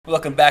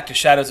Welcome back to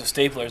Shadows of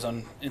Staplers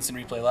on Instant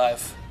Replay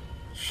Live.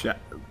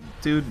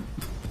 Dude,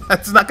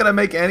 that's not going to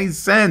make any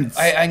sense.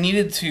 I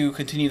needed to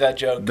continue that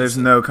joke. There's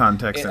no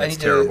context, and it's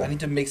terrible. I need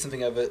to make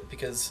something of it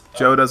because...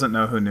 Joe doesn't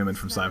know who Newman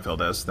from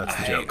Seinfeld is. That's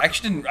the joke.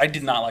 I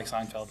did not like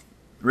Seinfeld.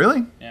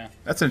 Really? Yeah.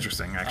 That's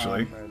interesting,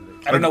 actually.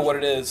 I don't know what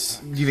it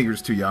is. Do you think you're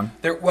just too young?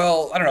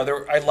 Well, I don't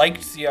know. I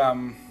liked the...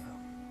 Oh,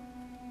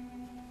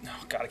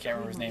 God, I can't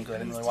remember his name because I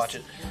didn't really watch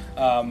it.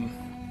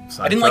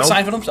 I didn't like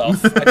Seinfeld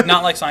himself. I did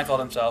not like Seinfeld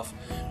himself.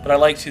 But I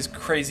liked his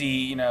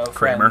crazy,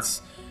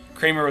 friends.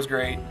 Kramer was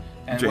great.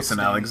 And Jason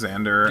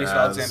Alexander. Jason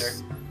Alexander.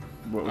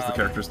 What was the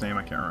character's name?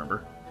 I can't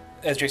remember.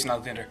 As Jason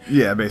Alexander.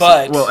 Yeah,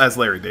 basically. Well, as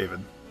Larry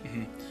David.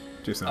 Mm-hmm.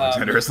 Jason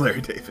Alexander as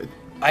Larry David.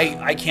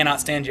 I cannot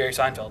stand Jerry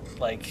Seinfeld.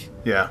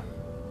 Yeah.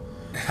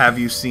 Have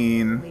you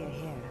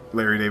seen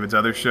Larry David's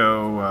other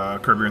show,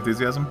 Curb Your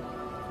Enthusiasm?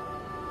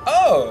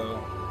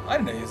 Oh, I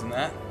didn't know he was in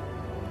that.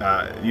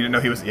 You didn't know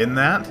he was in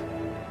that?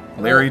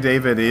 Larry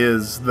David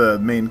is the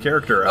main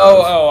character of...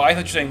 Oh, I thought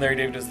you were saying Larry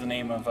David is the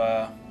name of...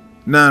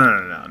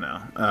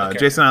 No. Okay.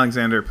 Jason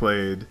Alexander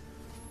played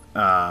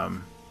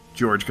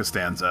George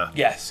Costanza.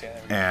 Yes. Yeah,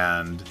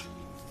 and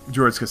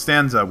George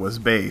Costanza was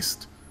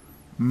based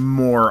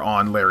more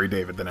on Larry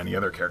David than any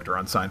other character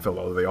on Seinfeld,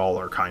 although they all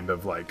are kind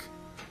of like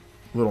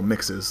little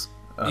mixes.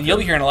 And you'll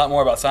be hearing a lot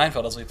more about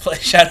Seinfeld as we play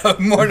Shadow of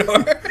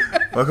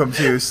Mordor. Welcome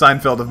to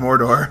Seinfeld of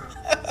Mordor.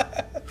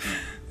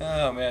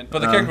 Oh, man. But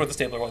the character with the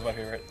stapler was my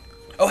favorite.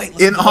 Oh, hey,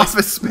 in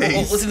Office Space.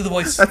 Oh, listen to the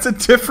voice. That's a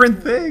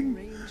different thing.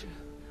 Ranger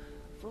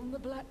from the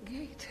Black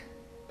Gate.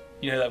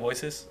 You know who that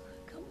voice is?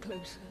 Come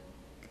closer.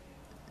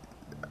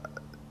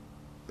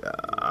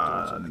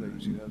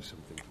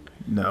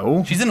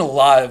 No. She's in a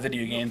lot of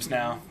video games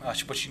now,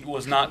 but she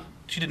was not.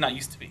 She did not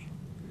used to be.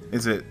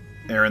 Is it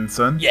Aaron's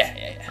son?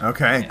 Yeah.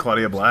 Okay, yeah.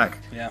 Claudia Black.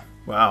 Yeah.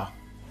 Wow.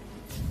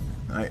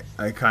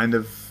 I kind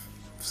of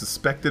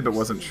suspected but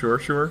wasn't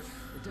sure.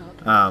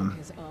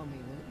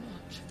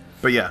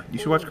 But yeah, you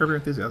should watch Curb Your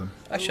Enthusiasm.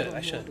 I should.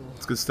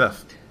 It's good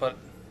stuff. But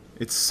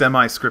it's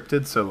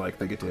semi-scripted, so like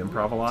they get to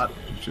improv a lot,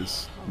 which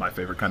is my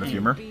favorite kind of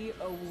humor.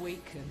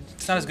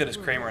 It's not as good as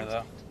Kramer,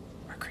 though.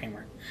 Or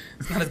Kramer.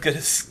 It's not as good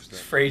as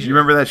Frasier. You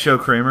remember that show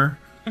Kramer?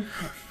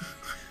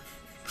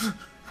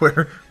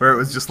 where it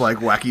was just like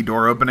wacky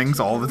door openings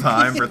all the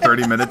time for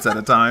 30 minutes at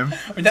a time.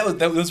 I mean,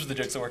 those were the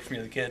jokes that worked for me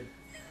as a kid.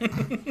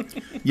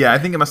 Yeah, I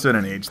think it must have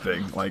been an age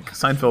thing. Like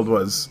Seinfeld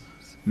was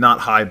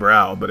not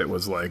highbrow, but it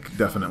was like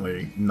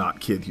definitely not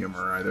kid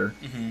humor either.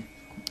 Mm-hmm.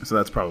 So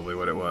that's probably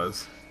what it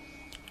was.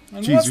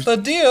 And what's the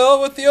deal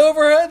with the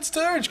overhead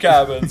storage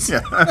cabins?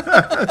 Yeah.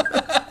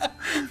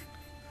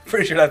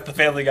 Pretty sure that's the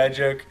Family Guy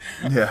joke.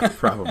 Yeah,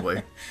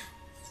 probably.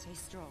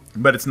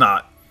 But it's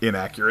not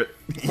inaccurate.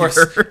 Of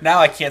course, now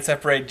I can't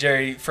separate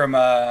Jerry from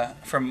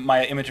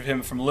my image of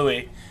him from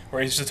Louis,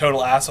 where he's just a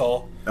total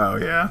asshole. Oh,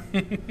 yeah.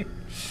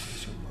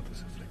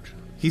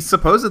 He's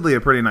supposedly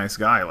a pretty nice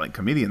guy. Like,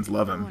 comedians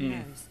love him.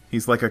 Mm.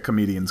 He's like a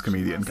comedian's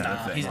comedian kind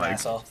of thing. He's an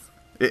asshole.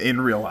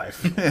 In real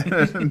life.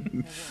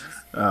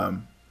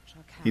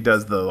 He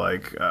does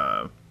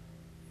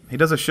he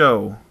does a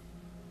show.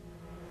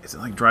 Is it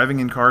like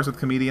driving in cars with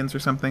comedians or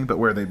something? But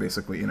where they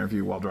basically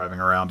interview while driving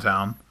around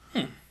town.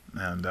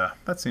 And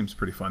that seems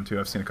pretty fun,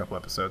 too. I've seen a couple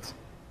episodes.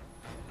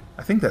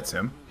 I think that's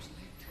him.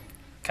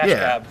 Cash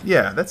Cab.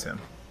 Yeah, that's him.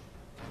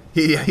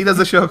 He does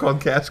a show called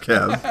Cash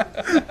Cab.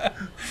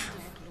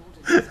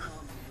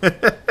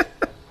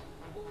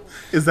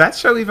 Is that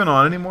show even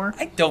on anymore?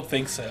 I don't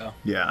think so.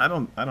 Yeah, I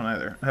don't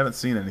either. I haven't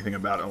seen anything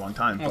about it in a long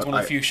time. It's one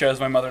of the few shows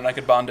my mother and I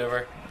could bond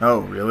over. Oh,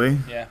 really?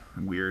 Yeah.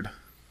 Weird.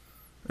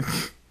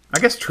 I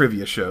guess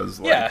trivia shows.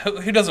 Like, yeah,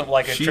 who doesn't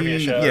like a trivia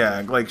show?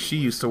 Yeah, like she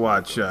used to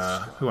watch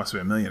Who Wants to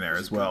Be a Millionaire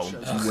as well,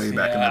 way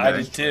back in the day. I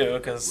did too,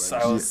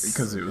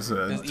 because it was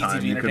a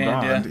time you could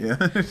bond. Yeah.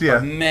 Yeah.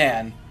 But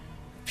man,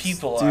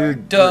 people are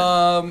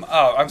dumb.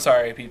 Oh, I'm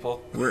sorry,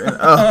 people.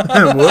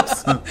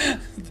 Whoops.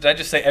 Did I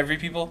just say every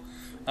people?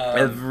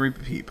 Every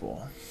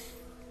people.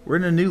 We're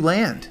in a new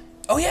land.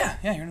 Oh yeah,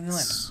 you're in a new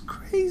land. It's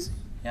crazy.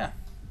 Yeah.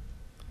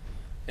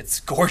 It's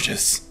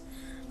gorgeous.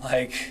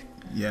 Like.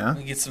 Yeah.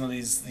 We get some of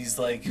these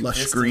like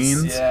lush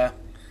greens. Yeah.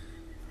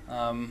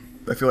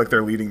 I feel like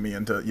they're leading me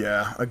into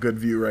a good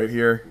view right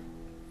here.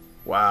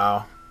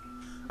 Wow.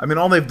 I mean,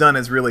 all they've done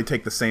is really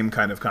take the same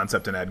kind of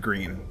concept and add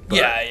green. But,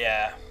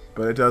 yeah.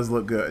 But it does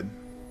look good.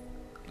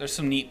 There's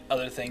some neat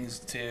other things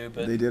too,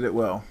 but they did it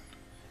well.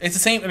 It's the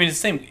same. I mean, it's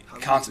the same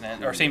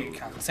continent or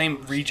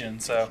same region.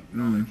 So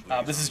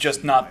this is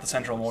just not the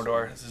central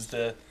Mordor. This is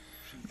the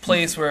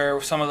place where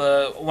one of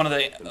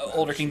the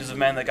older kingdoms of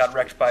men that got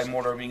wrecked by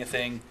Mordor being a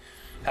thing.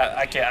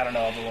 I don't know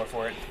all the lore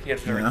for it. You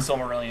have to read the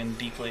Silmarillion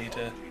deeply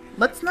to.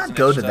 Let's not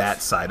go to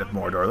that side of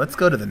Mordor. Let's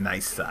go to the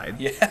nice side.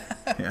 Yeah.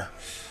 Yeah.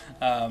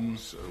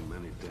 So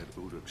many dead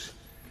Uruks.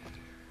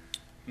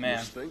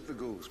 Man. Thank the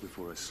ghouls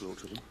before I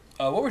slaughter them.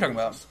 What were we talking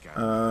about?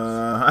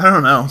 I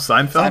don't know.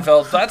 Seinfeld?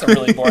 Seinfeld. That's a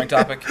really boring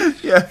topic.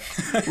 Yeah.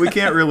 We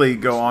can't really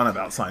go on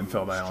about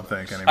Seinfeld, I don't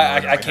think, anymore.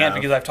 I can't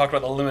because I've talked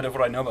about the limit of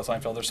what I know about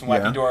Seinfeld. There's some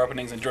wacky door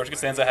openings, and George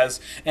Costanza has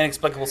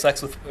inexplicable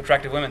sex with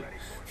attractive women.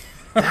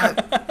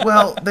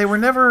 Well, they were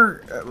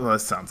never. Well,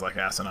 this sounds like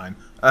asinine.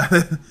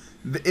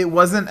 It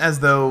wasn't as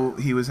though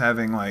he was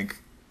having like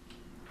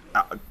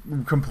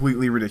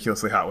completely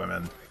ridiculously hot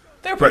women.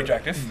 They were pretty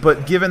attractive.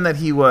 But given that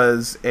he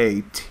was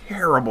a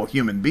terrible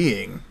human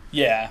being,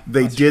 yeah,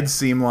 they did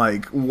seem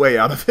like way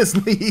out of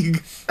his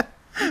league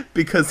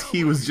because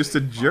he was just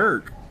a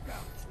jerk.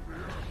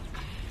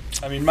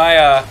 I mean,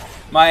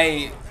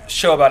 my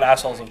show about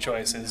assholes of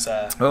choice is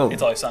It's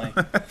Always Sunny.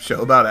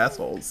 Show about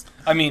assholes.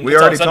 I mean, we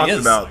already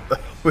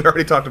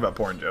talked about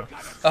porn, Joe.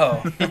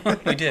 Oh,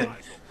 we did.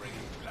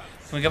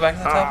 Can we go back to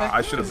the topic?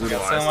 I should have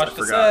brutalized. So much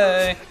to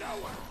say.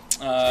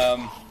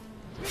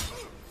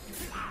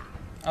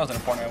 I was in a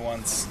porno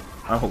once.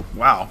 Oh,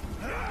 wow.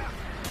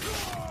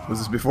 Was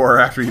this before or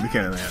after you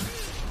became a man?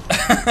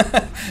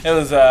 It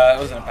was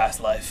in a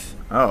past life.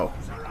 Oh.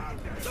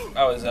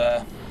 I was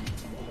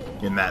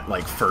in that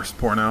like first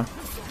porno?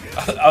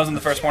 I was in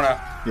the first porno.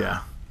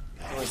 Yeah.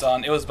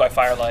 It was by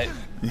firelight.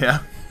 Yeah.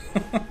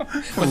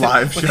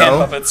 Live with show. hand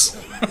puppets.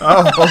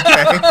 Oh,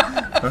 okay.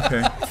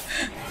 Okay.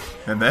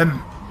 And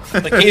then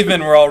the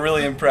cavemen were all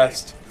really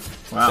impressed.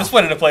 Wow. This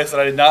went in a place that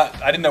I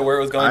didn't know where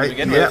it was going to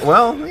begin with. Yeah,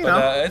 well, you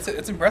know.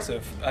 It's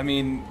impressive. I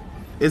mean,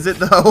 is it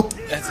though?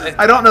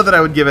 I don't know that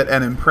I would give it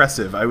an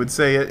impressive. I would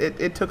say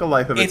it took a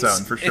life of its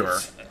own for sure.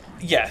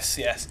 Yes.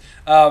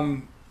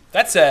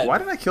 That said, why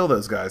did I kill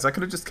those guys? I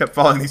could have just kept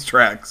following these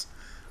tracks.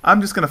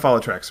 I'm just going to follow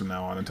tracks from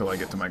now on until I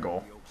get to my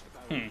goal.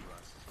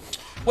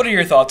 What are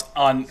your thoughts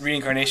on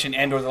reincarnation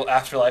and or the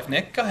afterlife,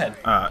 Nick? Go ahead.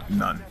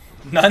 None.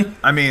 None?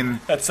 I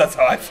mean, that's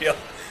how I feel.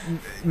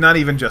 Not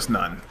even just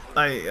none.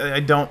 I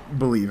don't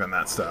believe in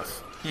that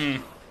stuff.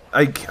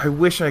 I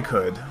wish I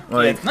could.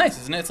 Like, yeah, it's nice,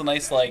 isn't it? It's a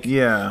nice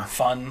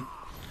fun.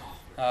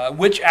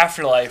 Which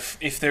afterlife,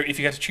 if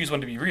you got to choose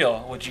one to be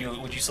real, would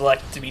you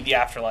select to be the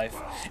afterlife?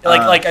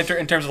 Like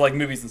in terms of like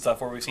movies and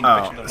stuff where we've seen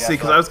depictions of the afterlife.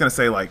 Because I was gonna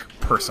say like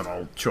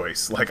personal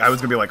choice. Like I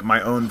was gonna be like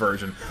my own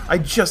version. I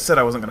just said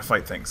I wasn't gonna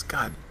fight things.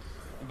 God.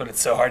 But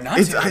it's so hard not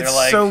to. It's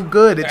like, so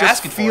good. It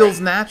just feels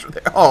natural.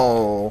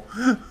 Oh.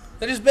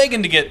 They're just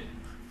begging to get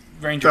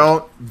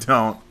Rangers.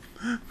 Don't.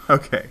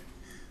 Okay.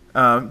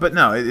 But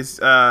no, it's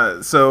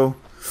so.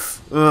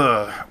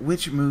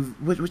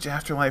 Which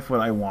afterlife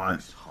would I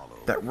want?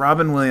 That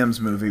Robin Williams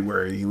movie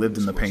where he lived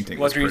in the painting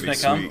was pretty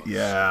sweet.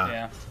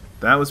 Yeah.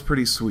 That was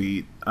pretty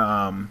sweet.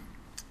 You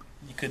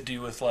could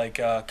do with like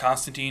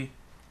Constantine.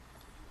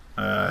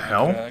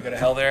 Hell? Go to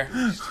hell there.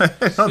 I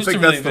don't think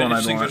that's the one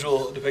I'd want.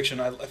 Visual depiction,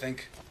 I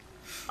think.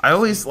 I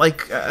always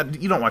like.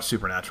 You don't watch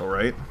Supernatural,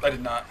 right? I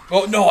did not.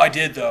 Oh no, I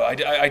did though.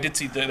 I did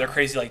see their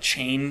crazy like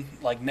chain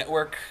like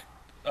network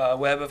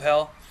web of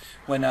hell.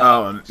 When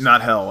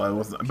not hell. I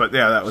wasn't, but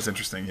yeah, that was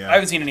interesting. Yeah. I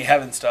haven't seen any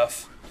heaven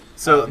stuff.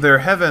 So their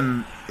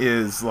heaven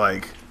is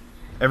like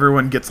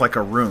everyone gets like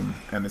a room,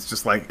 and it's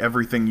just like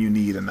everything you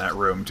need in that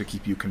room to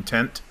keep you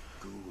content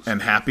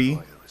and happy.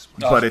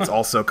 But it's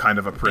also kind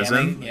of a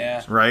prison,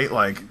 right?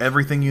 Like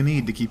everything you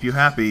need to keep you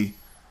happy.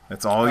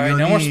 That's all you need.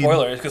 No more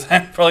spoilers because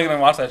I'm probably gonna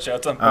watch that show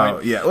at some point. Oh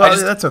yeah, well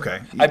that's okay.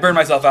 I burned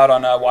myself out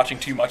on watching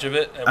too much of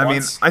it. I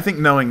mean, I think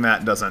knowing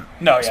that doesn't.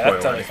 No, yeah, spoil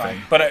that's totally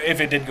anything. fine. But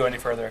if it did go any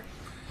further,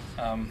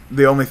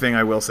 the only thing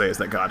I will say is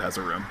that God has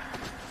a room.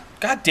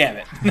 God damn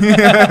it!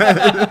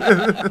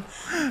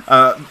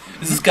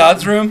 Is this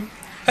God's room?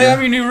 Hey, I'm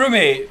your new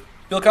roommate,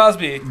 Bill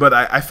Cosby. But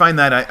I find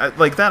that I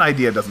like that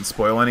idea doesn't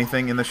spoil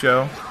anything in the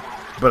show.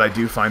 But I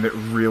do find it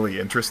really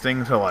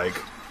interesting to like,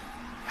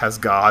 has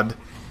God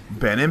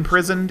been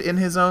imprisoned in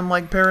his own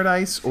like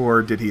paradise,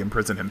 or did he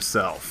imprison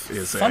himself?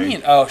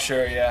 Oh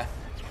sure, yeah.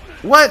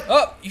 What?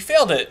 Oh, you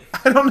failed it.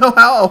 I don't know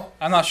how.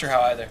 I'm not sure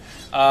how either.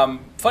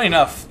 Funny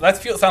enough,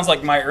 sounds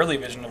like my early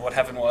vision of what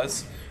heaven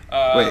was.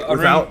 Wait,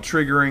 without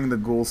triggering the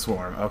ghoul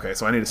swarm. Okay,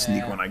 so I need to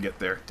sneak when I get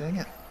there. Dang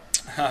it!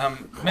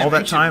 Man, all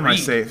that time I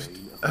saved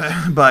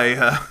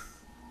by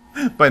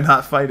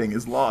not fighting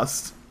is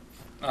lost.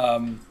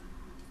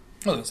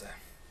 What was that?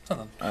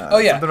 Something.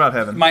 Something about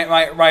heaven.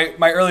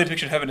 My early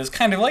depiction of heaven is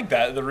kind of like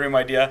that. The room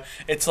idea.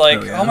 It's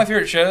like all my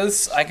favorite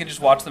shows. I can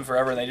just watch them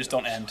forever, and they just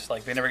don't end.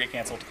 Like they never get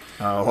canceled.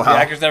 Oh wow! The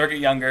actors never get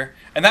younger,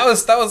 and that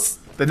was.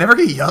 They never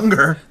get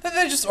younger.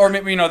 They just, or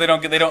maybe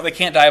they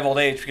can't die of old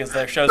age because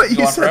their shows but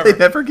go on forever. They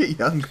never get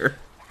younger.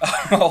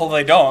 Well,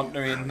 they don't.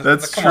 I mean,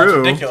 that's come true. On, it's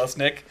ridiculous,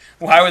 Nick.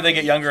 Why would they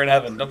get younger in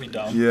heaven? Don't be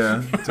dumb.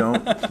 Yeah,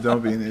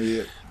 don't be an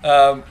idiot.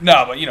 No,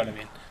 but you know what I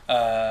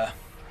mean.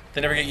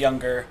 They never get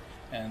younger.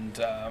 And,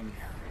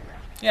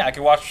 I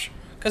could watch...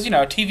 Because,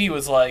 TV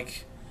was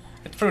like...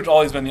 It's pretty much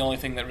always been the only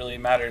thing that really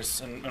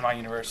matters in my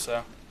universe,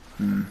 so...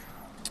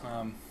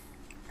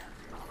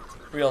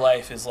 Real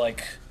life is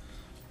like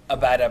a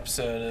bad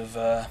episode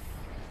of...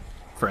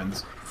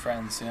 Friends,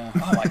 yeah.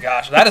 Oh my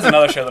gosh, that is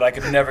another show that I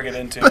could never get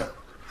into.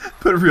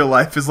 But real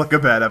life is like a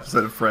bad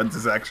episode of Friends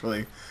is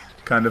actually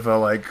kind of a,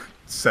 like,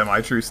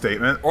 semi-true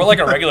statement. Or like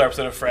a regular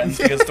episode of Friends,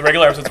 because the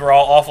regular episodes were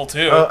all awful,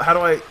 too. Oh, how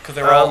do I... Because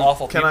they were all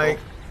awful people. Can I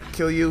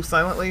kill you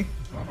silently?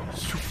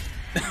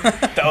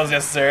 That was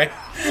necessary.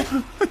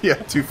 Yeah,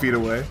 2 feet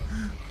away.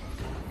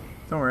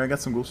 Don't worry, I got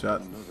some ghoul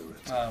shot.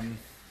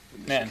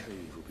 Man.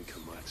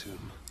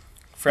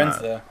 Friends,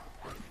 though.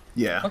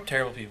 Yeah. What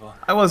terrible people.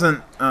 I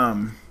wasn't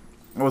a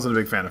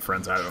big fan of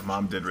Friends either.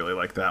 Mom did really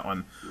like that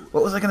one.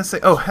 What was I going to say?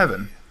 Oh,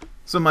 heaven.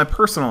 So my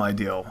personal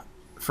ideal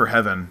for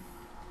heaven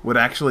would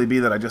actually be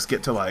that I just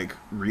get to, like,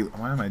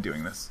 why am I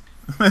doing this?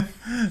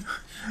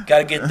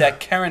 Gotta get that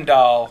Karen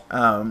doll.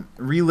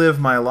 Relive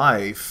my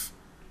life,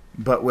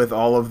 but with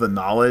all of the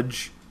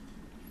knowledge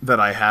that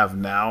I have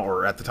now,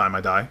 or at the time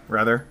I die,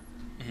 rather.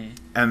 Mm-hmm.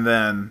 And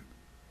then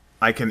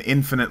I can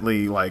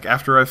infinitely, like,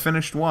 after I've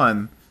finished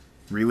one,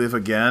 relive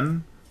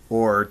again,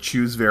 or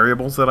choose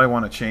variables that I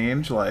want to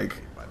change, like,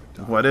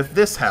 what if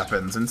this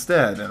happens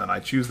instead? And then I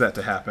choose that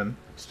to happen.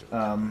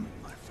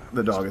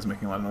 The dog is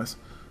making a lot of noise.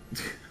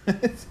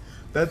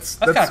 That's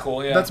kind of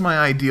cool, yeah. That's my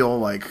ideal,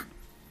 like,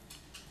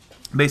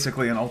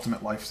 basically an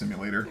ultimate life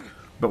simulator,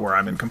 but where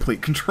I'm in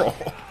complete control.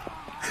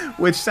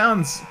 Which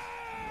sounds,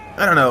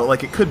 I don't know,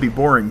 like, it could be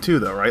boring too,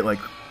 though, right? Like,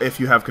 if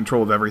you have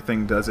control of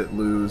everything, does it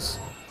lose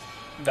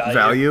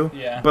value?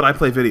 Yeah. But I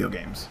play video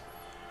games.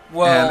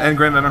 Well, And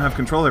granted, I don't have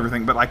control of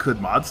everything, but I could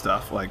mod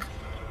stuff, like,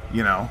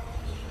 you know,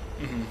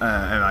 and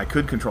I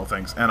could control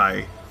things, and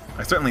I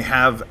certainly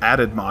have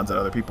added mods that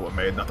other people have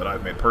made, not that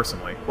I've made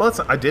personally. Well,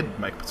 I did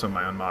make some of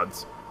my own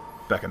mods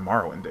back in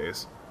Morrowind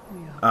days.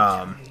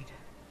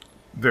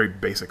 Very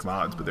basic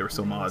mods, but they were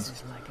still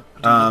mods.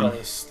 look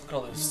at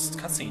all this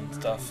cutscene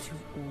stuff.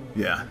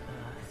 Yeah.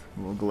 A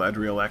little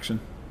Galadriel action.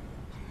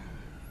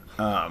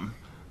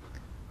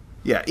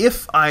 Yeah,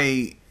 if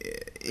I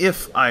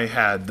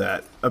had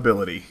that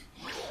ability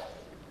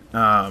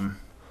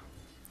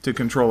to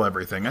control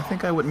everything, I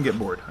think I wouldn't get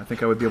bored. I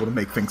think I would be able to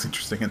make things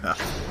interesting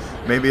enough.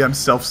 Maybe I'm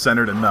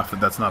self-centered enough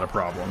that that's not a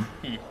problem.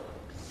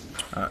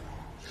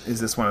 Is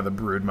this one of the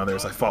brood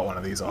mothers? I fought one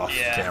of these off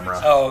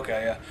camera. Oh,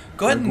 okay, yeah.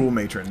 Go ahead and ghoul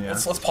matron, yeah.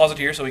 let's pause it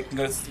here so we can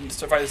go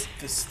start fight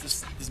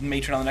this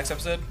matron on the next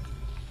episode.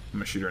 I'm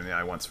gonna shoot her in the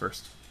eye once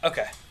first.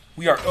 Okay.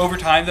 We are over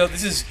time though.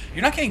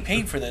 You're not getting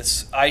paid for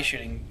this eye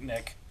shooting,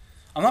 Nick.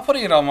 I'm not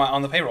putting it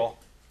on the payroll.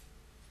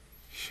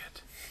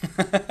 Shit.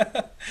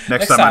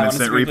 Next time on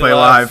Instant Replay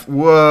Live.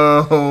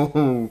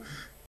 Whoa.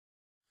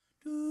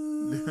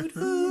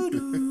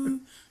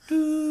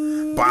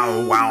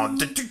 Wow, wow.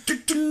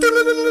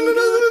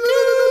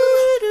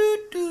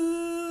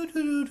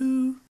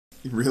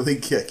 Really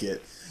kick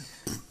it.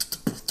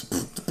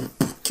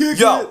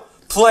 Yo,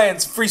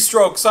 plans, free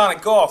stroke,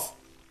 Sonic Golf.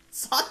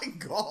 Sonic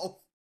Golf.